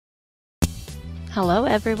Hello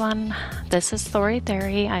everyone, this is Thori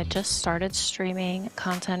Theory. I just started streaming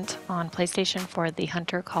content on PlayStation for the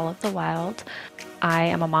Hunter Call of the Wild. I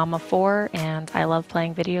am a mom of 4 and I love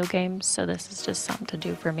playing video games, so this is just something to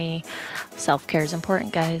do for me. Self-care is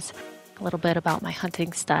important, guys. A little bit about my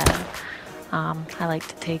hunting style. I like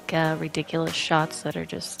to take ridiculous shots that are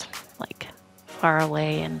just like far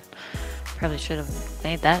away, and probably should have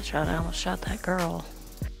made that shot. I almost shot that girl.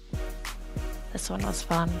 This one was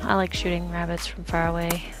fun. I like shooting rabbits from far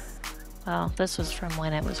away. Well, this was from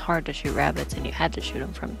when it was hard to shoot rabbits and you had to shoot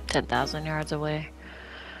them from 10,000 yards away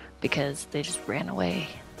because they just ran away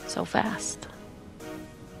so fast.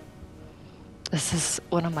 This is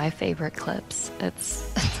one of my favorite clips. It's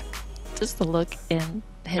just the look in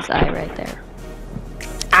his eye right there.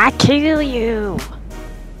 I kill you!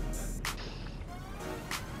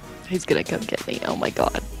 He's gonna come get me. Oh my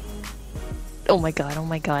god. Oh my god, oh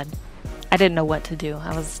my god. I didn't know what to do.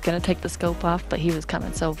 I was gonna take the scope off, but he was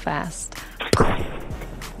coming so fast.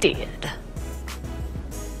 Dead.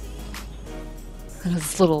 And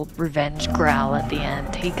his little revenge growl at the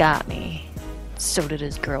end. He got me. So did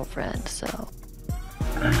his girlfriend, so.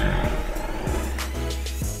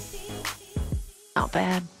 Not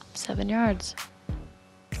bad. 7 yards.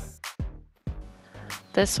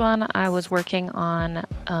 This one, I was working on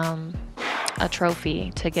a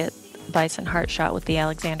trophy to get bison heart shot with the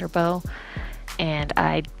Alexander bow, and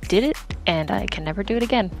I did it, and I can never do it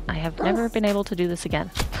again. I have never been able to do this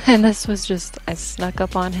again. And this was just, I snuck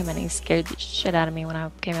up on him and he scared the shit out of me when I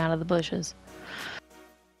came out of the bushes.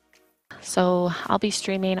 So I'll be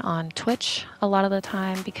streaming on Twitch a lot of the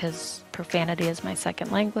time because profanity is my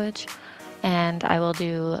second language, and I will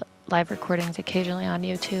do live recordings occasionally on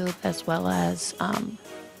YouTube, as well as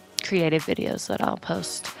creative videos that I'll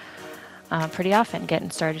post pretty often, getting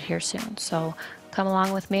started here soon. So come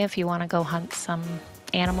along with me if you want to go hunt some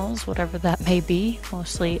animals, whatever that may be,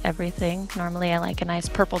 mostly everything. Normally I like a nice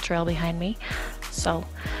purple trail behind me. So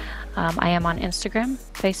I am on Instagram,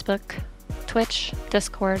 Facebook, Twitch,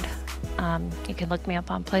 Discord. You can look me up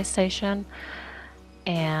on PlayStation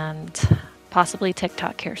and possibly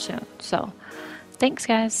TikTok here soon. So thanks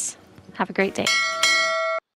guys. Have a great day.